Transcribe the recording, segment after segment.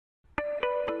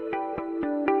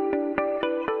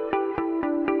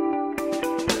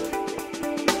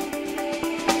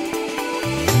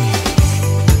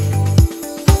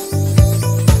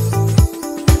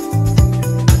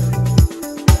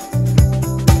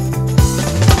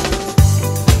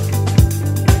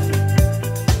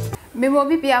Me will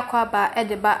be aquaba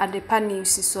Adepa Adepa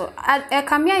news so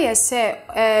kamia yese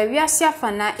wiase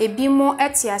afana ebimo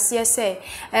etiase se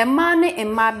man e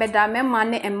ma beda me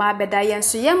man e ma beda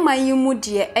yenso ye man yimu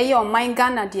de eye oman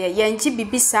Ghana de yenji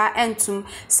bibisa entum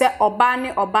se oba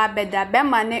ne oba beda be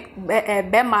ma ne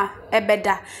bema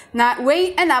ebeda na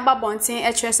we na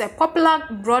ababonten se popular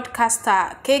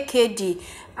broadcaster KKD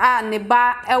a ne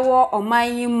ba ewo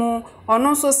oman yimu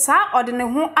ono so sa ode ne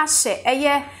ho ahye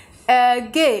eye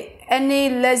gay any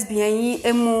lesbian yi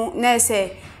emu na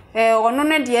say ono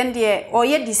no de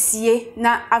oye disie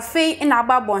na afei na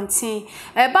ababonten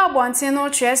babonten no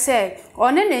tire say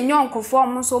one na nyonkofo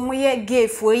om so mo ye gay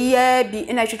fo yi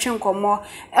bi na twetwe nkomo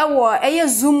ewo eye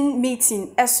zoom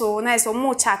meeting eso na so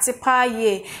mo chat pa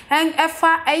ye en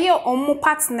efa eye omo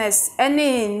partners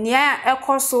ene nia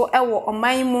ekoso ewo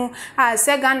oman mu a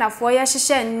se Ghana fo ye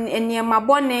hyehye eniema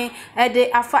bone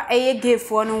de afa eye gay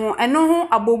fo no ho eno ho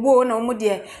abobo na omo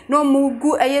de no mu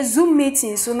gu eye zoom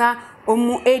meeting so na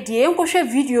omu edie enkohwe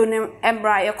video ne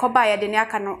embra yakoba ya de ne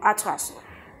aka no atwaso.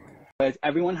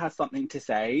 Everyone has something to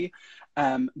say,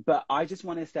 but I just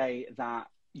want to say that,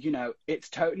 you know, it's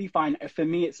totally fine. For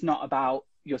me, it's not about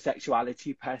your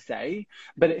sexuality per se,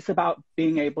 but it's about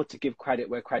being able to give credit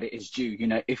where credit is due. You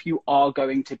know, if you are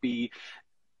going to be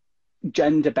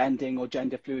gender bending or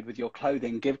gender fluid with your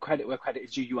clothing, give credit where credit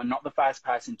is due. You are not the first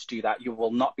person to do that. You will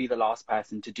not be the last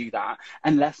person to do that.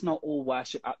 And let's not all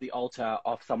worship at the altar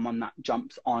of someone that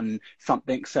jumps on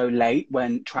something so late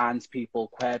when trans people,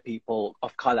 queer people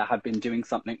of color have been doing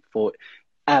something for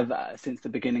ever since the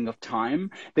beginning of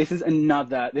time.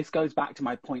 This goes back to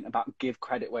my point about give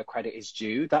credit where credit is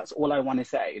due. That's all I want to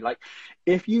say. Like,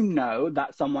 if you know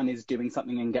that someone is doing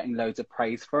something and getting loads of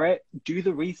praise for it, do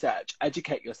the research,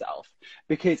 educate yourself,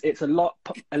 because it's a lot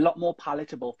more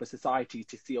palatable for society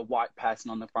to see a white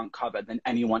person on the front cover than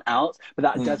anyone else. But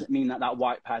that doesn't mean that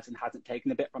white person hasn't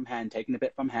taken a bit from here and taken a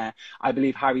bit from here. I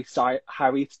believe Harry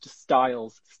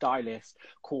Styles' stylist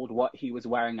called what he was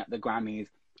wearing at the Grammys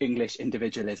English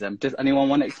individualism. Does anyone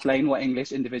want to explain what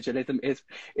English individualism is?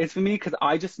 It's for me, because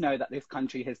I just know that this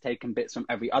country has taken bits from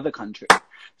every other country.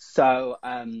 So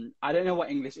I don't know what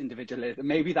English individualism.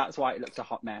 Maybe that's why it looks a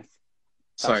hot mess.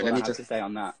 That's Sorry, let me just say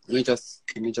on that. Let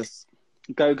me just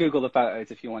go Google the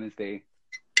photos if you want to see.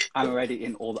 I'm already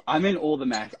in I'm in all the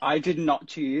mess. I did not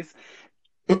choose.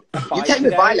 You came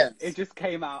with violence. It just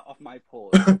came out of my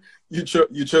pores. You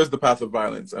chose the path of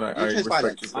violence, and I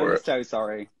respect you for it. I'm so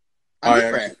sorry. I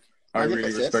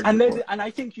really respect you. And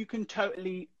I think you can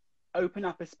totally open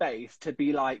up a space to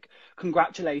be like,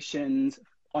 congratulations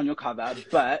on your cover,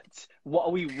 but what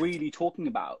are we really talking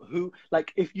about? Who,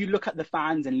 like, if you look at the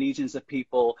fans and legions of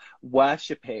people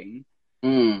worshipping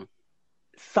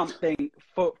something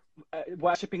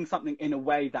worshipping something in a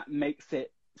way that makes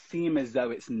it seem as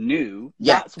though it's new,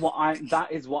 that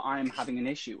is what I'm having an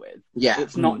issue with.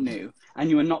 It's not new, and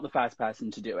you are not the first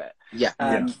person to do it.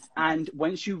 And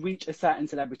once you reach a certain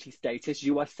celebrity status,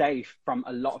 you are safe from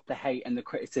a lot of the hate and the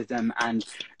criticism and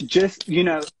just, you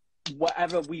know,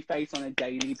 whatever we face on a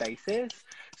daily basis.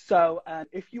 So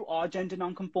if you are gender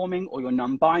non-conforming, or you're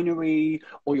non-binary,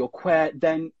 or you're queer,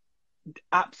 then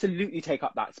absolutely take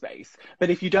up that space.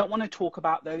 But if you don't want to talk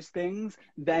about those things,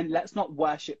 then let's not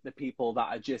worship the people that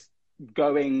are just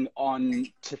going on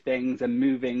to things and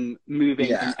moving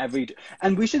in every.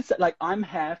 And we should say, like, I'm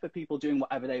here for people doing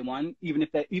whatever they want, even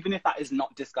if that is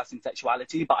not discussing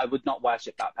sexuality, but I would not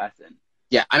worship that person.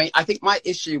 Yeah, I mean, I think my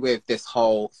issue with this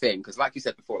whole thing, because like you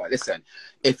said before, like, listen,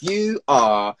 if you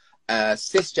are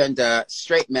cisgender,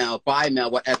 straight male, bi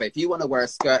male, whatever, if you want to wear a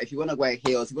skirt, if you want to wear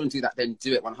heels, if you want to do that, then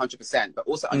do it 100%. But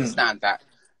also understand that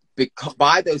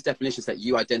by those definitions that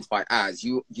you identify as,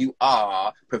 you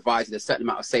are providing a certain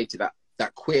amount of safety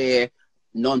that queer,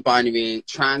 non-binary,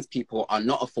 trans people are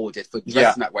not afforded for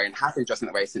dressing that way and have been dressing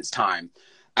that way since time.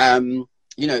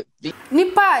 You know,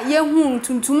 nipa ye hu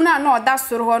tuntum na oda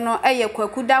soro ho no eye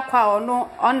kwakuda kwa ono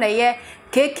on ye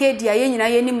KKD ye nyina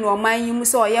ye nim no man yi mu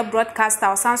so ye broadcaster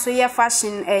osanso ye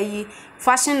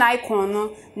fashion icon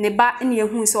no ne ba ne ye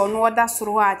hu so ono oda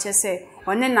soro ho a chese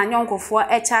one na nyonkofo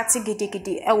e chat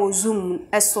gidigidi e wo zoom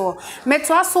eso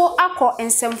meto aso akọ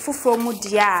ensem foforo mu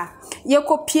dia ye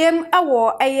kopiem e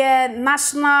wo eye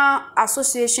National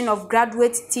Association of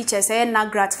Graduate Teachers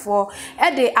NAGRAT for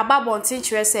e de ababon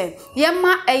teacher say ye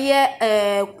ma eye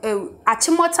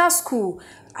Achimota School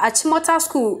Achimota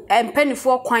school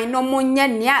penifo kwan no monye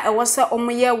nea e wo se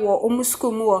omoye wo omu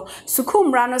school mu wo school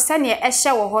mra no se ne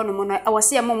ehye wo ho no mo no e wo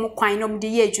se ye mo kwan no de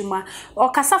ye adwuma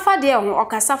okasafa de ho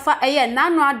okasafa eye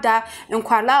nanu ada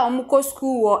nkwala omuko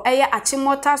school wo eye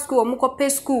Achimota school omuko pe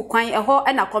school kwan e ho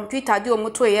e na computer de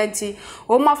omuto ye nti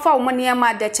omafa omo ne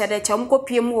ma de chede omuko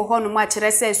pie mu wo ho no ma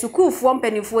kire se school fo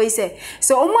penifo ise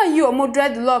so omo yi omo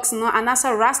dreadlocks no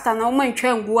anasa rasta na omo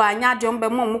ntwa ngu anya de ombe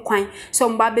mo kwan so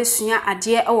mba besua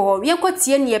ade oh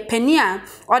yenkotie ne pani a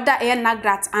oda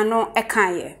nagrat ano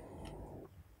ekaye.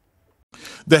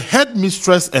 The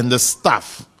headmistress and the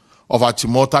staff of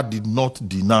Achimota did not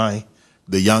deny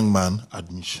the young man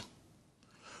admission.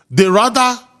 They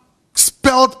rather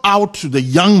spelled out to the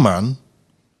young man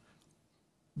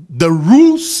the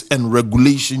rules and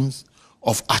regulations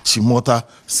of Achimota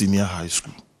Senior High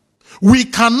School. We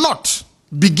cannot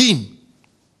begin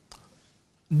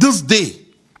this day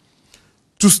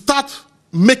to start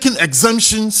making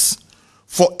exemptions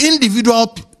for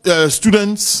individual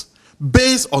students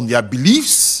based on their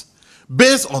beliefs,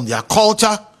 based on their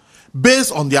culture,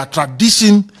 based on their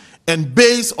tradition, and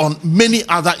based on many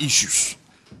other issues.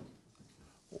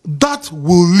 That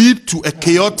will lead to a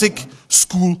chaotic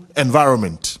school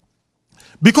environment.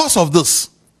 Because of this,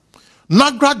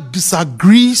 NAGRA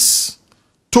disagrees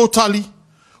totally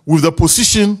with the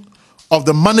position of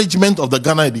the management of the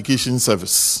Ghana Education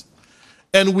Service.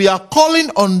 And we are calling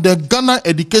on the Ghana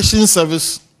Education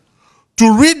Service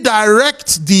to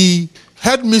redirect the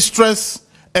headmistress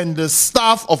and the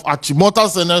staff of Achimota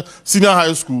Senior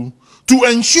High School to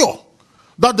ensure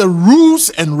that the rules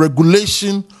and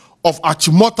regulation of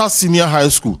Achimota Senior High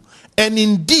School, and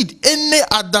indeed any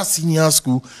other senior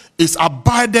school, is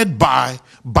abided by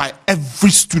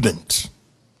every student.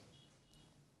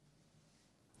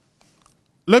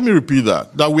 Let me repeat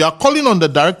that we are calling on the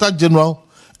Director General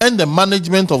and the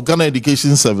management of Ghana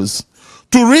Education Service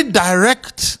to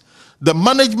redirect the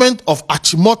management of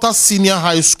Achimota Senior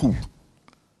High School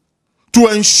to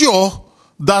ensure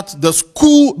that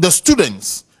the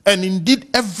students, and indeed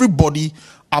everybody,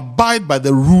 abide by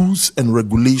the rules and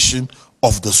regulation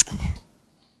of the school.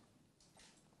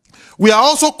 We are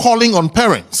also calling on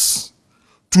parents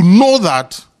to know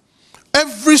that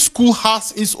every school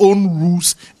has its own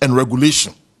rules and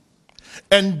regulation,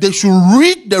 and they should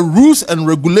read the rules and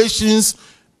regulations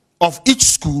of each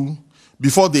school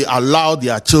before they allow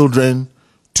their children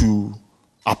to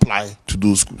apply to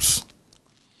those schools.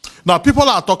 Now, people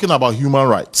are talking about human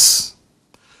rights.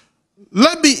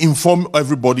 Let me inform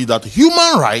everybody that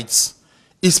human rights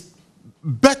is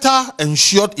better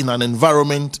ensured in an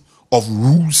environment of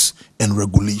rules and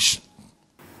regulation.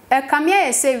 Kamia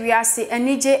ese wiase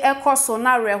enije ekoso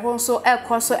na reho so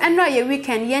ekoso eno ye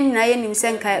weekend ye nyina ye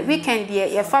nimsenka weekend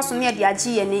ye fa so ne de age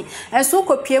ye ni enso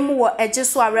kopiem wo eje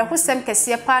so areho sem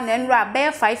kese pa na enro abe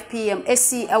 5 pm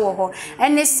esi ewo ho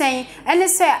ene se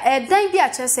dan bi a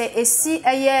chese esi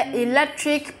eye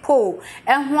electric pole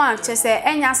ehho a chese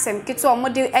enya sem kito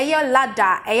omode eye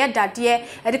ladder eye dade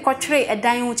e de kotwere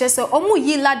edan hu chese omu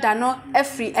yi ladder no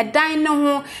afri edan no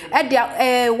ho e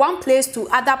de one place to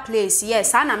other place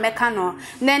yes ana mekano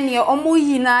nene omu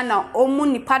yina na omu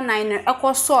nipa nine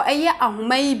ekoso eye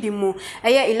ahoma yi bi mu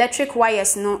eye electric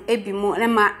wires no ebi mu ne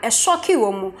ma e shoki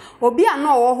wo mu obi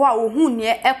ano wo ho a ohun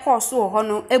ne ekoso wo ho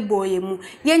no eboye mu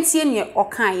yentie ne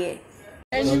okan ye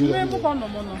enyiwe mu kono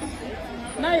mo no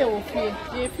na ye wo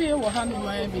fie wo ha no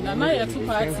ma bi na ye to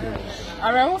party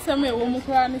ara wo sem e wo mu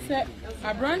kra ni se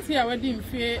abranti a wedi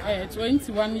mfie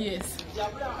 21 years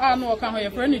a no okan ho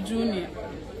ye friend junior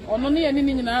ono ne ye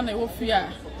ni nyina na wo fie a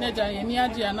na ja ye ni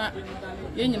age na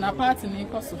ye nyina party ni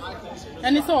koso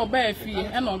eni se oba afie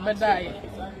e na obedaaye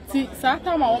ti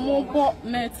sata ma wo mo bo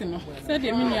net no se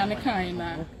de mi nua ne kan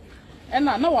na e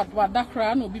na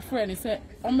wadakra na obi frɛ ni se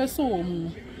omeso wo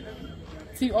mu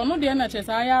ti ono de na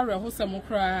chesa aya reho se mo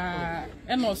kra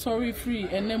e na sorry free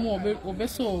enemu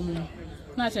obeso wo mu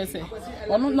na chese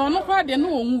ono kwa de no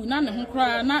onwu na ne ho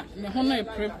kra na ne ho no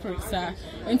prepare sa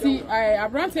enti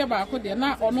abrante ba ko de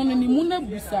na ono no ni mu na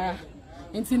busa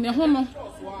enti ne ho no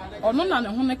ono na ne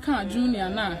ho ne kan junior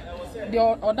na de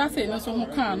oda say no so ho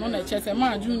kan no na chese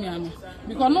ma junior no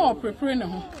because no prepare ne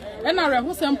ho e na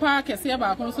reho se mpa kese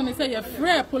ba ko so ne say ye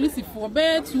free police for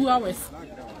be 2 hours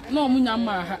no munya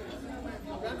ma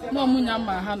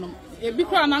ha no ebi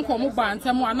kwa na nko mo ba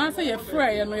ntem ana say ye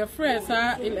free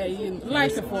sa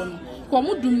light for no ko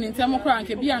mo dum ni ntem kwa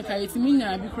nka bi anka yetimi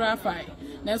nya bi kra fai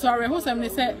na so areho sem ne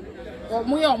say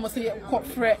mo ye omo say ko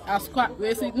free askwa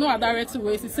we say no direct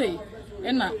we say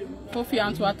e na kofi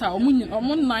anto ata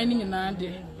omo nine ni nyina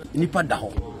de nipa da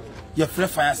ho ye free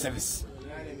fire service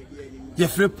ye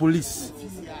free police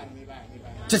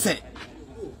chese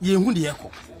ye hu de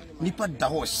yeko nipa da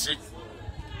ho hye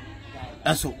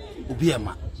enso obi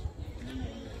ema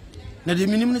na de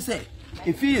minim ne se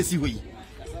efi yesi hoyi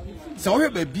se wo hwe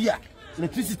ba bia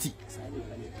electricity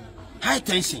high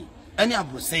tension any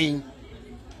abrosen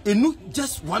enu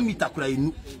just 1 meter kura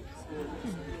enu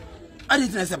adi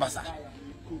tena se basa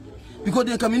because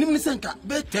den kaminim ne se nka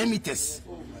be 10 meters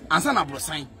ansa na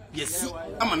abrosen yesi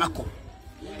amanako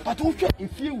but wo hwe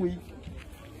efi we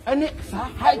any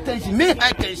high tension me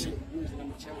high tension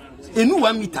enu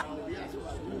 1 meter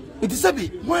it is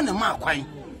sabi one na ma kwan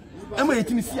ema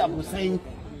yetimi si abrosen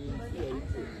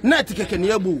net keke ne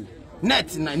ebo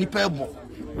net na nipa ebo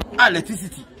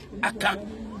electricity aka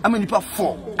ama nipa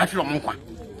 4 atwe mo nkwa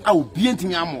a obi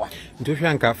ntimi amwa ntohwe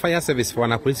anka fire service for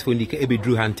na police for ndika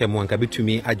ebedru hantem anka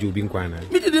betumi aje obi nkwa na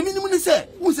me de minimum ne se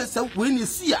wo se we ne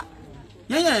sia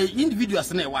yen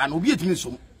individuals na e wa na obi etimi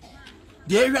som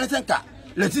de ehwe ne nka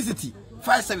electricity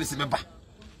fire service beba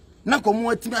na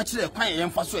komo atimi a kire kwan yen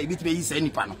fa so e betimi yi se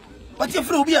nipa no but e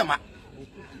frɛ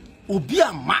obi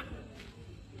ama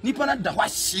nipa na da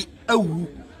hwashi awu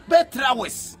better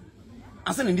hours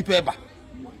asa na nipa eba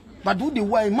but do the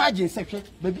way imagine sekwe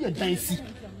baby a dan si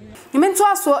Nimento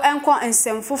aso enko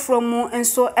ensem foforo mu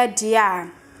enso edia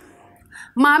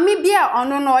Mami bia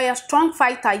ono no oye strong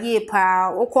fighter ye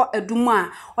pa okọ edumu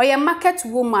a oye market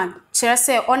woman kire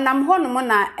se onam ho no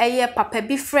na eye papa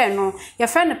bi frɛ no ye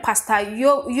frɛ no pastor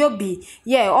yobi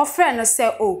ye o frɛ no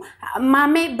se o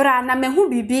mami bra na mehu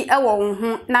bibi ewo wo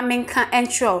ho na menka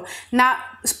entro na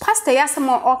pastor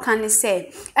yasemo okan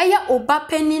se eye oba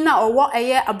pani na owo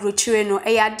eye abrochire no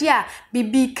eye ade a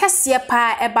bibi kese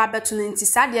pa eba beto no nti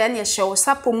sade na ye hye wo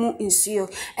sapomu nsuo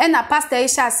na pastor ye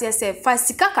hye ase se fa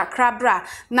sika kakra bra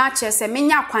na che se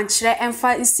menya kwankire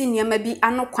emfa nsi niam bi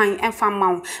anokwan emfa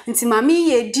mawo nti mami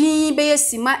ye din be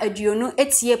yesima aduonu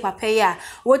etie papa ya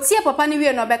wotie papa ne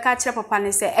wie no beka kire papa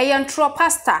ne se eye ntro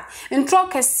pastor ntro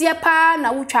kese pa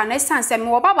na wutwa na sanse me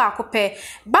wo baba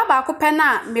akopɛ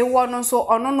na me wo no so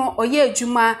ono no oye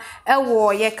adwuma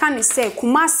ewo ye kan se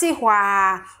kumase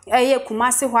hwa eye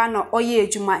kumase hwa no oye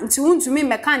adwuma nti wuntumi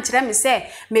meka nkire me se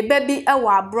me baby ewo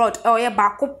abroad oye ba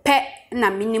akopɛ na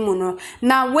minimum no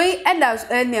na we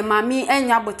eda ne mami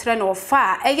enya botre no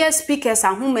fa eye speakers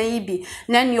ahoma yi bi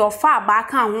na ne ofa ba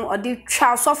ka ho odi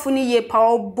twa sofo ni ye pa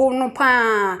obo no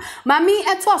pa mami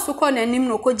eto asokọ na nim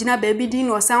no kogina baby din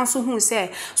no sanso hu se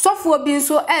sofo bi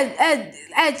nso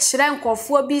kire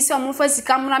nkofo bi se omo fa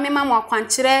sika mra me ma mo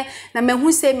akwankire na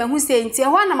mehu se ntie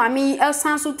ho na mami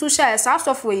sanso tu sha sa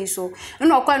sofo yi so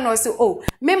na okwa no se o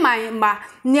me man ma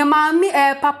ne mami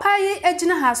papa yi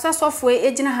ejina ha sofo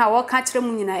ejina ha wo ka kire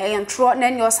mu nyina ntro na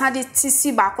ne osade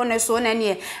tisi ba ko ne so na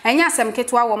ne enya asem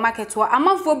ketwa wo marketwa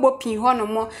amafo bopi ho no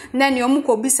mo na ne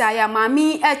omuko bisa ya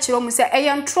mami kire mu se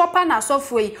ntro pa na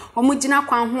sofo yi omugina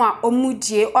kwan ho a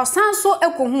omudie osanso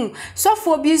ekohu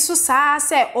sofo bi so saa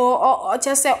se o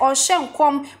chese o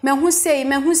hyenkom mehu sei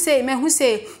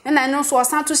na no so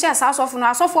osanto hye saa sofo no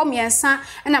asofo miensa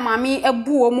na mami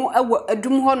ebu omu ewo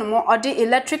adum ho no mo ode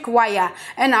electric wire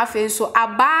na afen so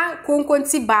aba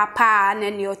konkonti ba pa na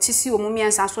ne otisi omu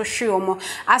miensa so hwe omo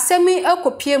asemi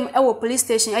ekopiem ewo police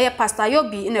station eye pastor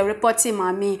yobi na reporting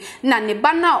mami na ne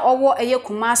ba na owo eye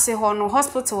kumase ho no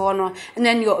hospital ho no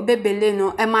na ne obebele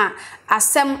no ema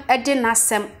asem ede na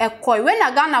asem ekoi we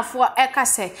na Ghana fo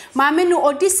ekase mami no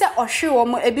odi se ohwe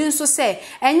omo ebi nso se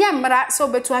enye mra se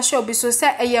obetu ahye obi so se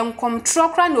eye nkom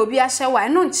trokra na obi ahye wa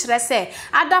eno nkire se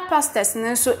ada pastors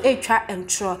ne nso etwa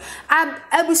entro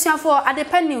abusiafo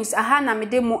Adepa news aha na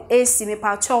medemu AC me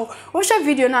pacho wo hwe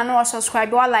video na no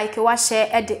subscribe wa like wa share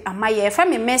ede amaye fa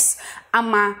me miss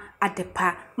ama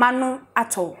Adepa manu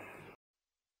ato